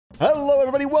Hello,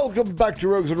 everybody. Welcome back to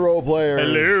Rogues and Roleplayers.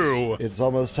 Hello. It's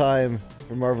almost time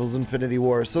for Marvel's Infinity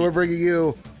War, so we're bringing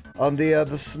you on the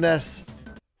SNES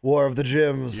War of the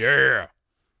Gyms. Yeah.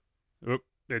 Oop,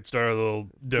 it started a little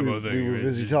demo thing. We were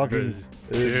busy talking.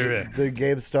 The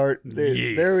game start.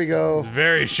 Yes. There we go. It's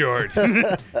very short. So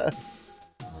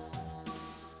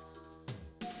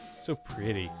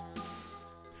pretty.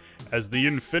 As the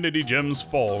Infinity Gems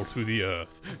fall to the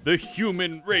Earth, the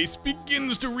human race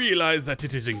begins to realize that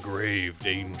it is in grave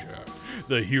danger.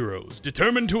 The heroes,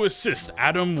 determined to assist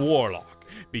Adam Warlock,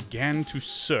 began to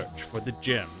search for the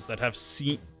gems that have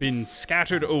been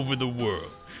scattered over the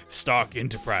world. Stark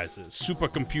Enterprises'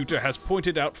 supercomputer has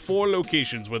pointed out 4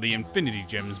 locations where the Infinity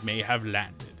Gems may have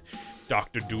landed.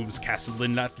 Dr. Doom's castle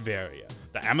in Latveria,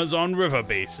 the Amazon River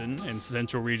Basin in the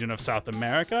central region of South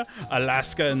America,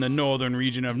 Alaska in the northern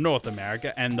region of North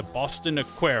America, and the Boston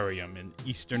Aquarium in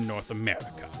eastern North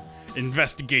America.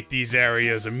 Investigate these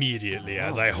areas immediately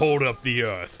as I hold up the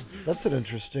Earth. That's an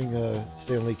interesting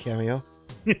Stan Lee cameo.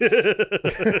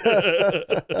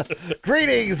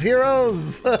 Greetings,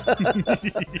 heroes!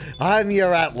 I'm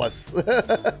your Atlas.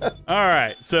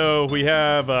 Alright, so we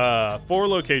have 4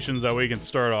 locations that we can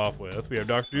start off with. We have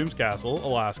Dr. Doom's Castle,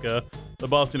 Alaska, the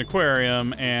Boston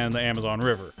Aquarium, and the Amazon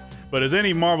River. But as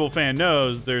any Marvel fan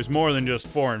knows, there's more than just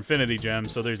 4 Infinity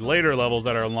Gems, so there's later levels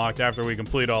that are unlocked after we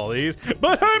complete all these.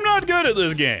 But I'm not good at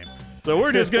this game! So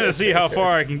we're just gonna see how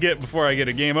far I can get before I get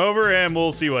a game over, and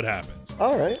we'll see what happens.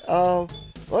 Alright, well,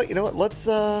 you know what, let's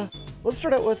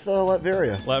start out with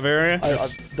Latveria.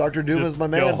 Latveria? Dr. Doom is my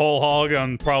man. Go whole hog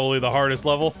on probably the hardest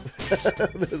level.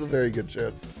 There's a very good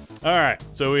chance. Alright,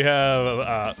 so we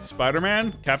have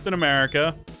Spider-Man, Captain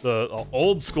America, the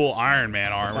old school Iron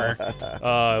Man armor,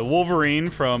 Wolverine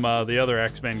from the other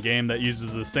X-Men game that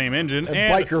uses the same engine,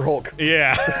 and Biker Hulk.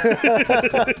 Yeah.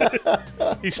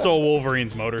 He stole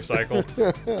Wolverine's motorcycle.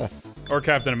 Or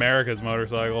Captain America's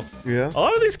motorcycle. Yeah. A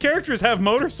lot of these characters have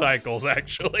motorcycles,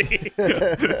 actually.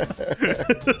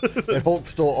 And Hulk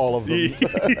stole all of them.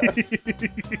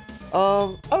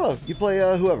 I don't know. You play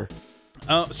whoever.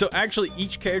 So actually,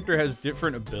 each character has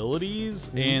different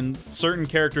abilities, and certain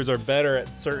characters are better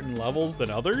at certain levels than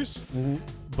others.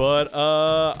 But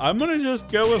I'm gonna just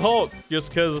go with Hulk,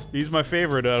 just because he's my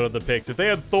favorite out of the picks. If they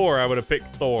had Thor, I would have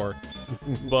picked Thor.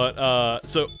 But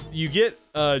so you get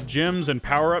gems and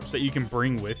power-ups that you can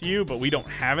bring with you, but we don't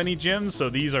have any gems, so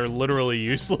these are literally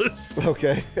useless.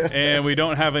 Okay. And we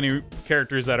don't have any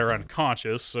characters that are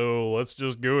unconscious, so let's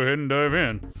just go ahead and dive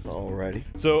in. Alrighty.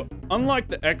 So unlike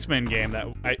the X-Men game that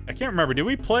I can't remember, did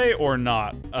we play or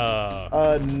not?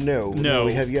 No,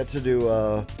 we have yet to do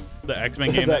the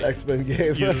X-Men game. that X-Men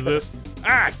game uses this.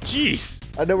 Ah, jeez.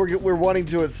 I know we're wanting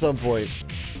to at some point.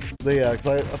 Yeah, because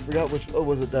I forgot which. Oh,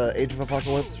 was it Age of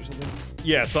Apocalypse or something?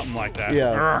 Yeah, something like that.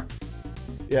 Yeah.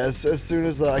 Yeah, as soon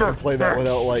as I can play that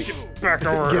without like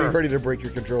getting ready to break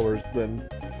your controllers, then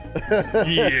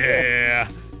yeah,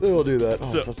 then we'll do that.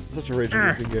 Oh, so, such a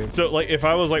rage-inducing game. So like, if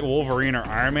I was like Wolverine or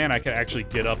Iron Man, I could actually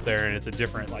get up there, and it's a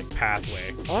different like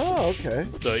pathway. Oh, okay.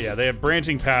 So yeah, they have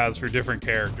branching paths for different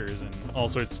characters and all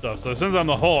sorts of stuff. So since I'm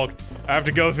the Hulk, I have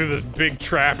to go through this big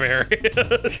trap area.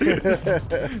 This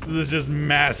is just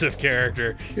massive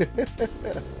character.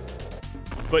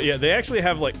 But yeah, they actually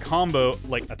have like combo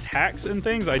like attacks and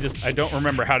things. I don't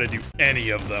remember how to do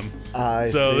any of them.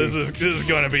 So this is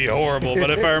going to be horrible.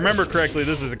 But if I remember correctly,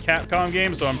 this is a Capcom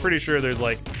game, so I'm pretty sure there's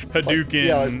like Hadouken.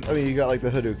 Yeah, I mean you got like the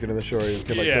Hadouken and the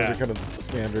Shoryuken. Like, those are kind of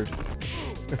standard.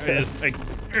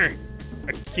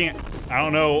 I can't. I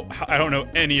don't know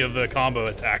any of the combo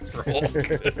attacks for Hulk.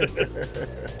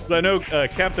 So I know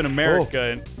Captain America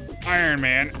and Iron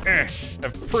Man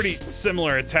have pretty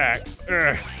similar attacks.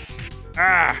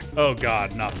 Ah! Oh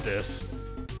God, not this.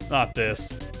 Not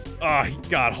this. Oh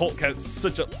God, Hulk has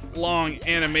such a long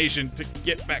animation to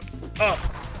get back up.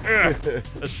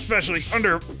 Especially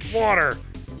underwater.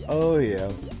 Oh yeah.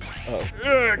 Oh,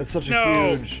 that's such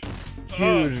a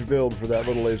huge build for that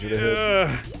little laser to hit.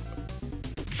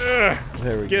 There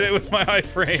we go. Get it with my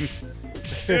iframes.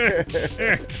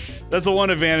 That's the one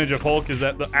advantage of Hulk, is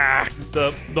that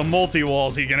the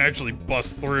multi-walls, he can actually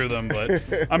bust through them, but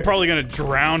I'm probably gonna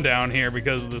drown down here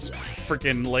because of this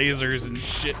freaking lasers and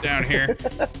shit down here.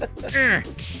 Are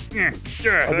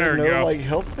there no like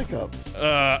health pickups?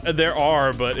 There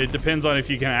are, but it depends on if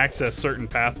you can access certain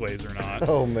pathways or not.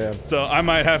 Oh man. So I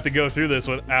might have to go through this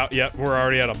without, yep, we're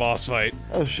already at a boss fight.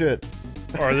 Oh shit.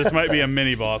 Or this might be a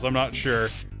mini-boss, I'm not sure.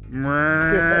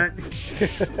 I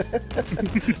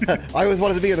always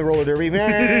wanted to be in the roller derby.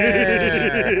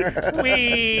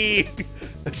 Whee!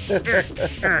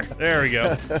 There we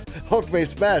go. Hulk may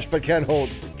smash, but can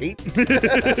Hulk skate?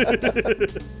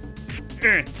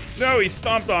 No, he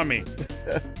stomped on me.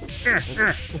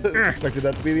 Expected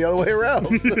that to be the other way around.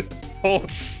 Hulk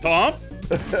stomp?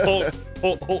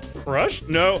 Hulk crush?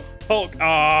 No. Hulk.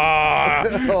 Ah!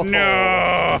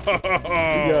 No!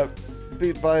 You got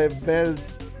beat by a man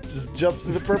that just jumps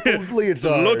in a purple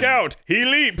leotard. Look out! He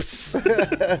leaps!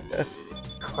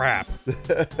 Crap.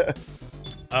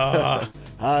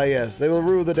 Yes, they will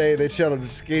rue the day they challenge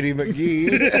Skatey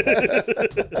McGee.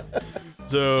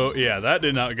 So, yeah, that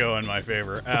did not go in my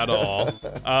favor at all.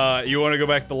 You want to go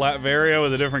back to Latveria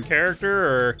with a different character,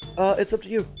 or? It's up to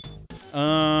you.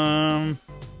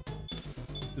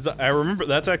 I remember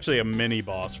that's actually a mini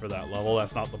boss for that level.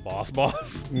 That's not the boss.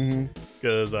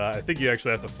 Because I think you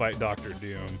actually have to fight Dr.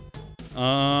 Doom.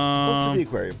 Let's do the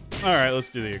aquarium. All right, let's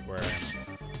do the aquarium.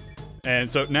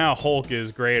 And so now Hulk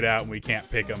is grayed out and we can't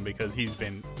pick him because he's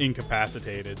been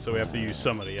incapacitated, so we have to use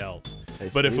somebody else.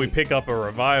 But if we pick up a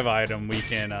revive item, we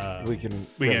can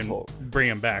bring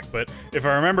him back. But if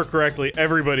I remember correctly,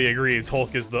 everybody agrees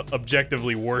Hulk is the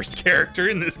objectively worst character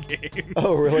in this game.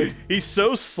 Oh, really? He's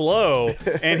so slow,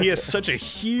 and he has such a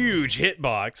huge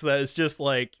hitbox that it's just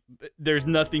like there's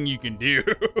nothing you can do.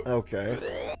 Okay.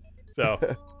 So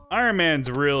Iron Man's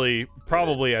really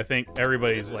probably, I think,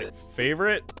 everybody's like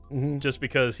favorite, just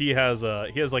because he has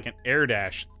like an air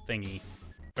dash thingy.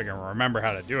 If I can remember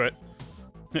how to do it.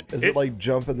 Is it like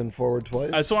jump and then forward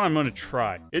twice? That's what I'm gonna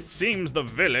try. It seems the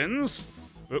villains.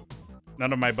 Oop,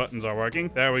 none of my buttons are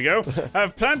working. There we go.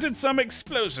 Have planted some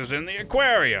explosives in the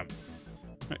aquarium.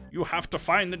 You have to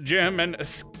find the gem and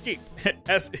escape.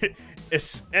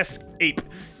 Escape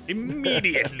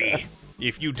immediately.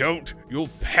 If you don't, you'll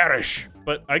perish.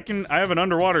 But I have an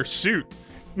underwater suit.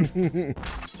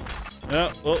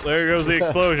 Oh, well, there goes the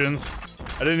explosions.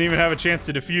 I didn't even have a chance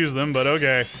to defuse them, but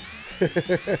okay.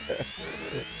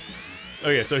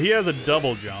 Okay, so he has a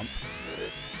double jump.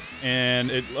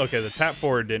 And okay, the tap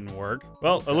forward didn't work.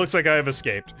 Well, it looks like I have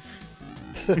escaped.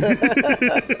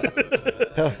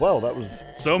 Well, that was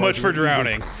so much for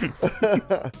drowning.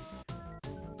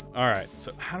 All right,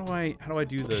 so how do I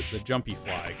do the jumpy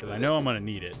fly? Because I know I'm gonna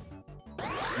need it.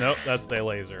 Nope, that's the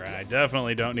laser, and I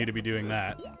definitely don't need to be doing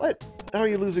that. What? How are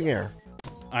you losing air?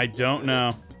 I don't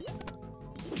know.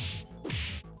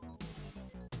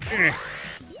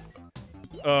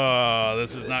 Oh,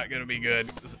 this is not gonna be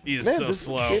good. He is so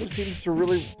slow. This game seems to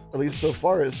really, at least so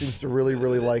far, it seems to really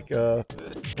like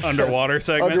underwater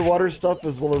segments, underwater stuff,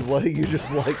 as well as letting you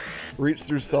just like reach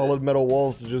through solid metal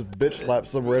walls to just bitch slap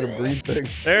some random green thing.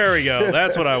 There we go.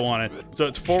 That's what I wanted. So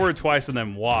it's forward twice and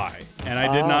then Y, and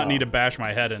I did not need to bash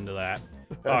my head into that.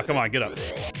 Oh, come on, get up.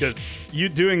 Because you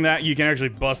doing that, you can actually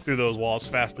bust through those walls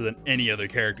faster than any other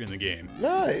character in the game.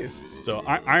 Nice. So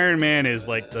Iron Man is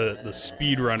like the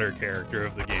speedrunner character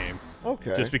of the game.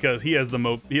 Okay. Just because he has the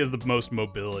most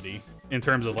mobility in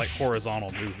terms of like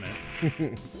horizontal movement.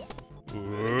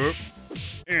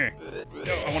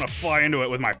 I want to fly into it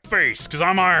with my face because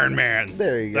I'm Iron Man.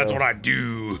 There you go. That's what I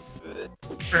do.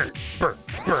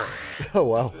 Oh,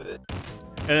 wow.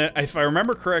 And if I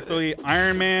remember correctly,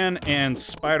 Iron Man and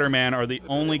Spider-Man are the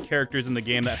only characters in the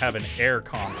game that have an air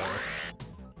combo.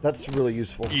 That's really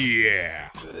useful. Yeah.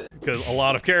 Because a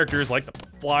lot of characters like to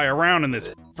fly around in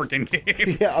this freaking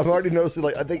game. Yeah, I'm already noticing,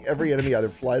 like, I think every enemy either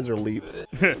flies or leaps.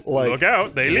 Like, look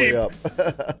out, they leap. Up.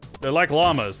 They're like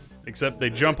llamas, except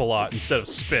they jump a lot instead of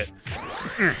spit.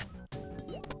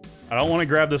 I don't want to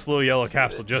grab this little yellow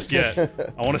capsule just yet.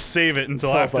 I want to save it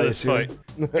until after this fight.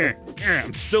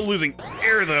 I'm still losing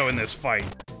air, though, in this fight.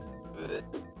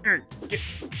 Get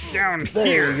down here.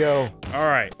 There you go. All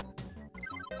right.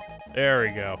 There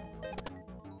we go.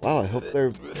 Wow, I hope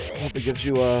it gives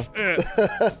you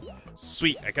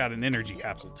Sweet, I got an energy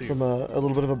capsule too. Some a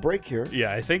little bit of a break here.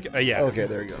 Yeah, I think yeah. Okay,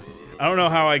 there you go. I don't know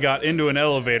how I got into an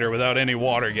elevator without any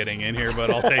water getting in here,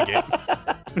 but I'll take it.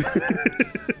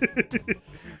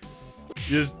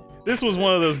 This was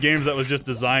one of those games that was just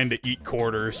designed to eat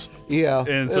quarters. Yeah,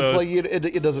 and so it's like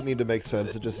it doesn't need to make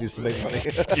sense. It just needs to make money.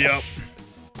 Yep.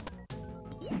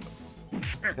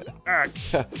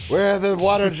 Where are the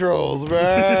water trolls?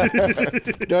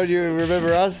 Don't you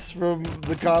remember us from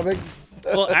the comics?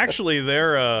 Well, actually,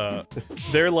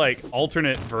 they're like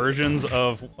alternate versions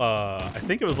of I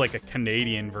think it was like a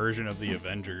Canadian version of the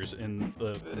Avengers in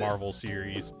the Marvel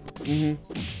series. I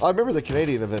remember the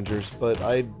Canadian Avengers, but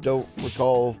I don't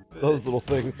recall those little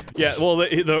things. Yeah, well,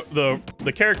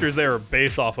 the characters they were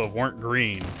based off of weren't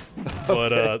green,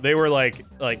 but they were like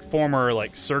former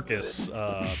like circus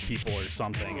people or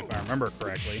something, if I remember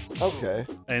correctly. Okay.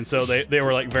 And so they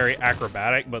were like very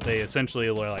acrobatic, but they essentially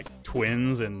were like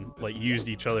twins and like used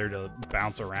each other to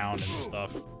bounce around and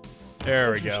stuff.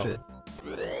 There we go.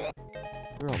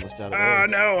 We're almost out of Ah, air.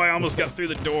 no, I almost got through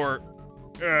the door.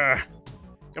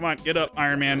 Come on, get up,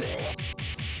 Iron Man.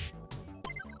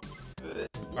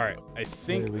 Alright, I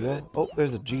think... There we go. Oh,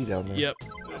 there's a G down there. Yep.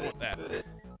 What that?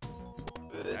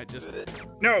 I just...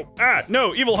 No! Ah!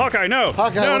 No! Evil Hawkeye, no!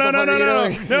 Hawkeye, no, what no, the no, fuck no, are you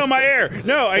no, doing? no! My air!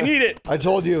 No, I need it! I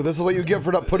told you, this is what you get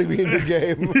for not putting me in your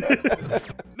game.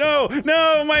 No!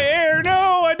 No! My air!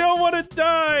 No! I don't want to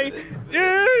die!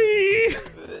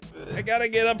 I gotta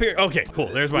get up here. Okay, cool.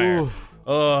 There's my air.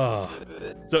 Oh,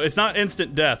 so it's not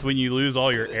instant death when you lose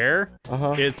all your air.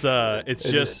 It's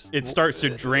it starts to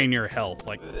drain your health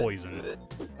like poison.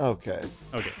 Okay.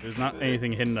 Okay, there's not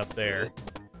anything hidden up there,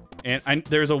 and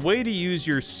there's a way to use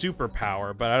your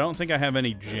superpower, but I don't think I have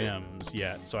any gems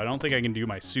yet, so I don't think I can do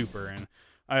my super, and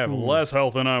I have less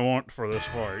health than I want for this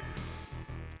fight.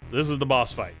 So this is the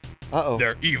boss fight.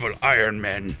 They're evil Iron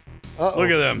Men.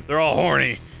 Look at them. They're all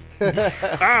horny.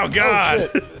 Oh God.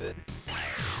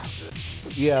 Oh, shit.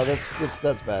 Yeah,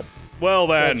 that's bad. Well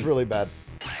then. That's really bad.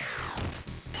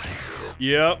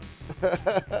 Yep.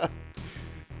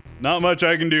 Not much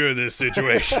I can do in this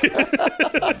situation.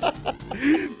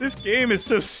 This game is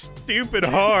so stupid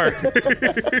hard.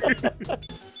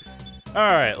 All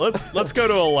right, let's go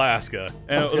to Alaska,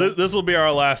 and this will be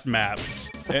our last map,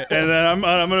 and then I'm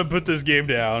gonna put this game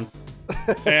down.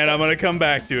 And I'm gonna come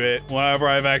back to it whenever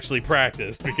I've actually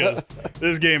practiced, because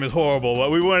this game is horrible.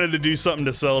 But we wanted to do something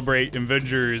to celebrate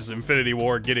Avengers Infinity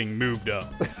War getting moved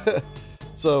up.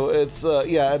 So it's,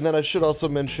 yeah, and then I should also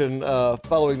mention,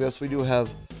 following this, we do have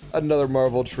another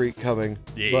Marvel treat coming.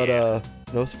 Yeah. But,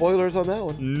 no spoilers on that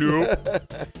one. Nope.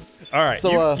 All right,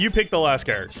 So, you pick the last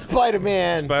character.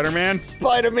 Spider-Man! Spider-Man?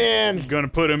 Spider-Man! Gonna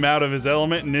put him out of his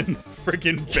element and in the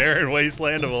freaking barren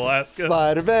wasteland of Alaska.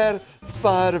 Spider-Man!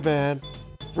 Spider-Man!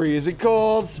 Freezing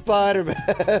cold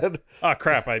Spider-Man! Oh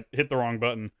crap, I hit the wrong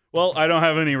button. Well, I don't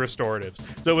have any restoratives.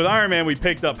 So with Iron Man, we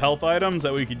picked up health items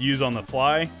that we could use on the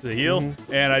fly to heal,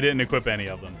 and I didn't equip any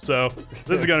of them. So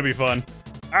this is gonna be fun.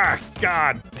 Ah,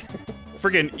 God!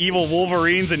 Freaking evil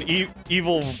Wolverines and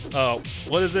evil,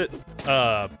 what is it?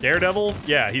 Daredevil?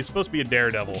 Yeah, he's supposed to be a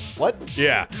Daredevil. What?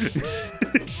 Yeah.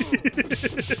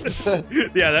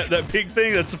 Yeah, that big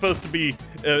thing that's supposed to be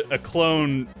a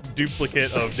clone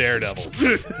duplicate of Daredevil.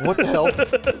 What the hell?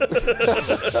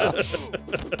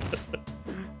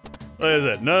 What is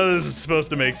it? None of this is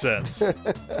supposed to make sense.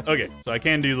 Okay, so I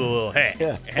can do the little hey.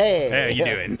 Yeah. Hey. How you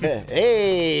doing?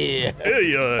 Hey.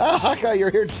 Hey, Oh, Hawkeye, you're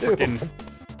here too.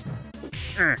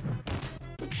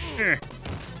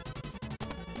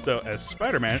 So as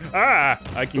Spider-Man,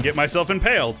 I can get myself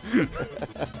impaled.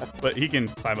 But he can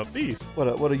climb up these.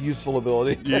 What a useful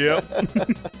ability. Yep.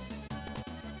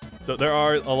 So there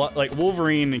are a lot, like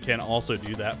Wolverine can also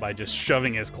do that by just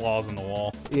shoving his claws in the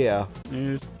wall. Yeah.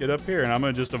 You just get up here and I'm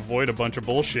gonna just avoid a bunch of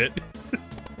bullshit.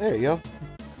 There you go.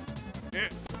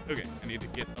 Okay, I need to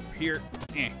get up here.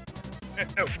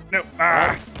 No.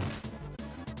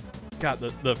 God,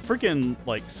 the freaking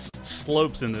like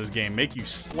slopes in this game make you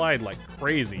slide like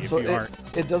crazy So if you aren't.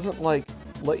 It doesn't like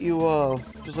let you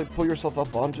just like pull yourself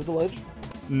up onto the ledge?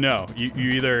 No, you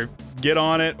either get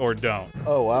on it or don't.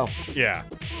 Oh wow. Yeah.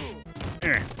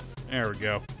 There we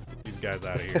go. Get these guys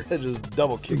out of here. It just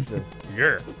double kicks them.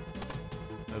 Yeah.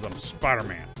 As I'm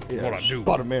Spider-Man. Yeah, What I do.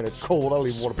 Spider-Man, it's cold. I don't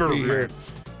even want to be here.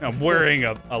 I'm wearing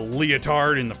a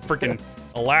leotard in the freaking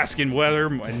Alaskan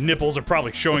weather. My nipples are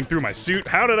probably showing through my suit.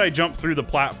 How did I jump through the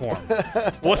platform?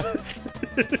 What?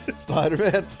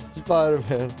 Spider-Man,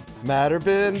 Spider-Man,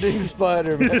 matter-bending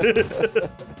Spider-Man.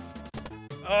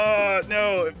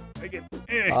 No. I get.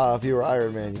 If you were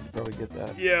Iron Man, you could probably get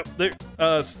that. Yeah.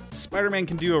 Spider-Man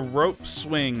can do a rope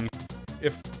swing.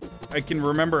 If I can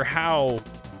remember how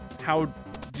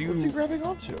do. What's he grabbing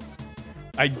onto?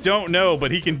 I don't know, but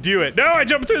he can do it. No, I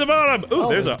jumped through the bottom. Ooh,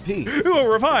 there's a P. Ooh, a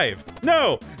revive.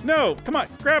 No, come on,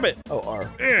 grab it. Oh,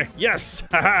 R. Yes,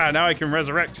 haha. Now I can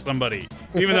resurrect somebody,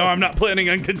 even though I'm not planning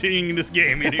on continuing this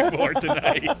game anymore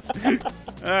tonight.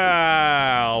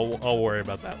 I'll worry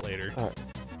about that later. All right.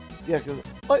 Yeah, because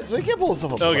so he can't pull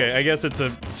himself up. Okay, I guess it's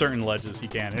a certain ledges he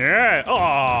can. Yeah.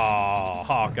 Oh,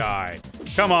 Hawkeye.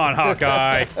 Come on,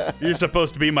 Hawkeye. You're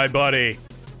supposed to be my buddy,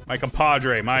 my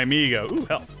compadre, my amigo. Ooh,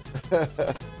 health.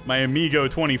 My amigo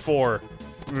 24.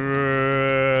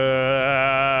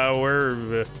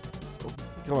 Where?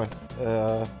 Come on.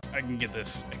 I can get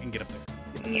this. I can get up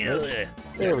there.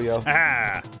 There we go.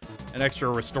 Ah, an extra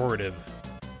restorative.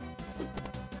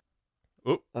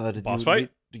 Oop. Boss fight.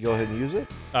 Did you go ahead and use it?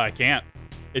 I can't.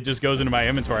 It just goes into my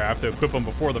inventory. I have to equip them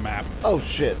before the map. Oh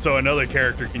shit! So another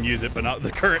character can use it, but not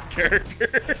the current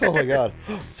character. Oh my god!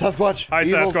 Sasquatch! Hi,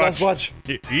 Evil Sasquatch.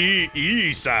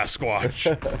 Sasquatch!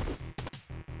 Sasquatch.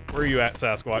 Where are you at,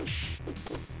 Sasquatch?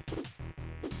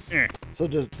 So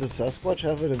does Sasquatch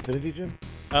have an infinity gem?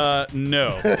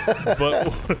 No.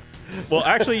 But, well,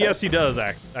 actually, yes, he does,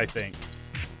 I think.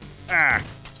 Ah.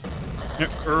 Let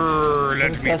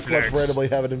Does me Sasquatch flex. randomly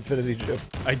have an infinity gem?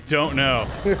 I don't know.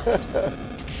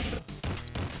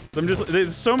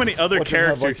 There's so many other Watch him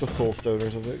characters. have, like, the soul stone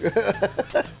or something.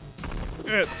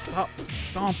 Stop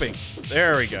stomping.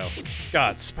 There we go.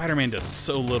 God, Spider-Man does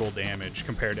so little damage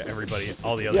compared to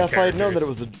all the other Yeah, if characters. I had known that it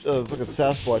was a fucking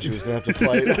Sasquatch he was gonna have to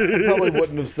fight, I probably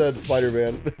wouldn't have said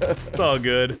Spider-Man. It's all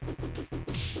good.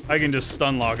 I can just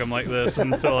stun lock him like this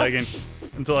until I can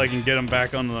get him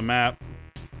back onto the map.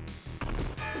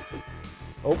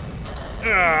 Oh.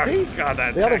 See? God,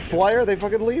 that they have a flyer, they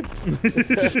fucking leave.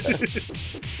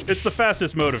 It's the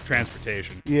fastest mode of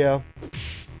transportation. Yeah.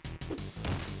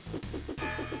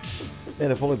 Man,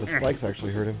 if only the spikes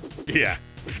actually hurt him. Yeah.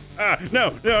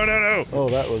 No. Oh,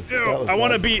 that was I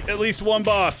want to beat at least one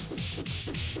boss.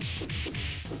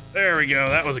 There we go.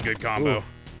 That was a good combo. Ooh.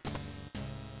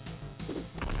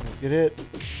 Get hit.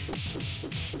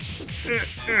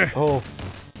 Oh.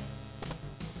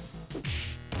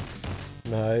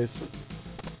 Nice.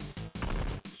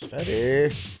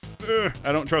 Steady.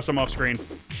 I don't trust him off screen.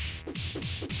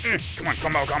 Come on,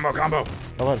 combo. Come on.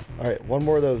 Alright, one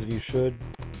more of those and you should.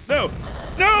 No!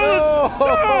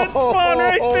 It's spawned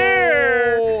right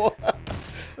there!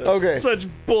 Okay. Such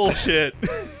bullshit.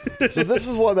 So this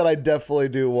is one that I definitely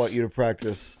do want you to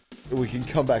practice. We can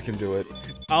come back and do it.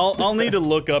 I'll need to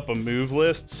look up a move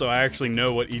list so I actually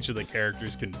know what each of the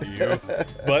characters can do.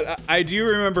 But I do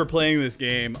remember playing this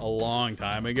game a long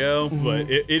time ago, but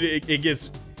it gets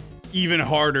even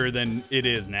harder than it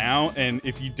is now, and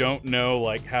if you don't know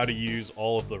like how to use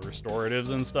all of the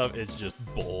restoratives and stuff, it's just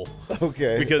bull.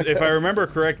 Okay. Because if I remember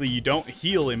correctly, you don't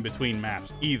heal in between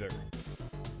maps either.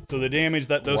 So the damage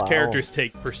that those characters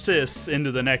take persists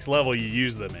into the next level you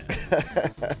use them in.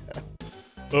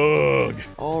 Ugh.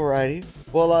 Alrighty.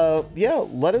 Well, yeah,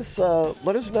 let us know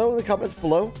in the comments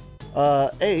below.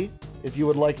 If you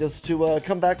would like us to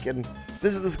come back and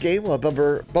visit this game while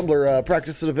Bumbler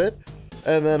practice it a bit.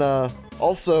 And then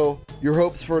also your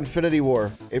hopes for Infinity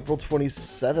War, April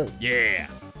 27th. Yeah.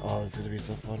 Oh, this is gonna be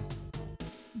so fun.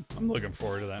 I'm looking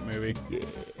forward to that movie. Yeah.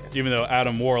 Even though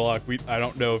Adam Warlock, I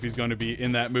don't know if he's going to be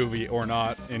in that movie or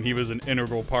not, and he was an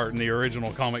integral part in the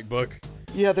original comic book.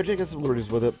 Yeah, they're taking some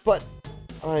liberties with it, but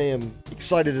I am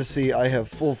excited to see. I have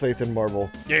full faith in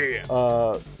Marvel. Yeah.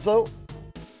 So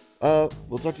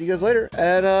we'll talk to you guys later,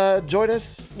 and join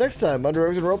us next time on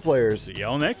Rogues and Roleplayers. See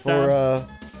y'all next for time.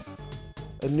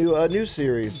 A new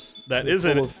series that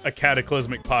isn't a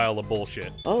cataclysmic pile of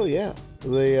bullshit. Oh yeah,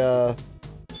 yeah,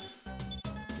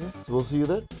 so we'll see you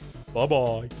then. Bye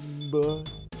bye. Bye.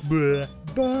 Bye.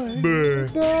 Bye.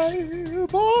 Bye.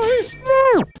 Bye.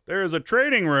 There is a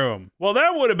trading room. Well,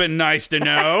 that would have been nice to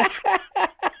know.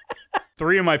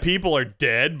 3 of my people are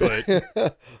dead, but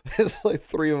it's like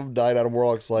 3 of them died. Adam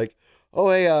Warlock's like,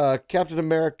 oh hey, Captain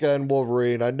America and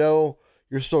Wolverine, I know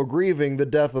you're still grieving the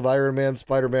death of Iron Man,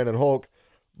 Spider-Man, and Hulk.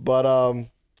 But,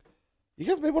 you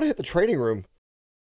guys may want to hit the trading room.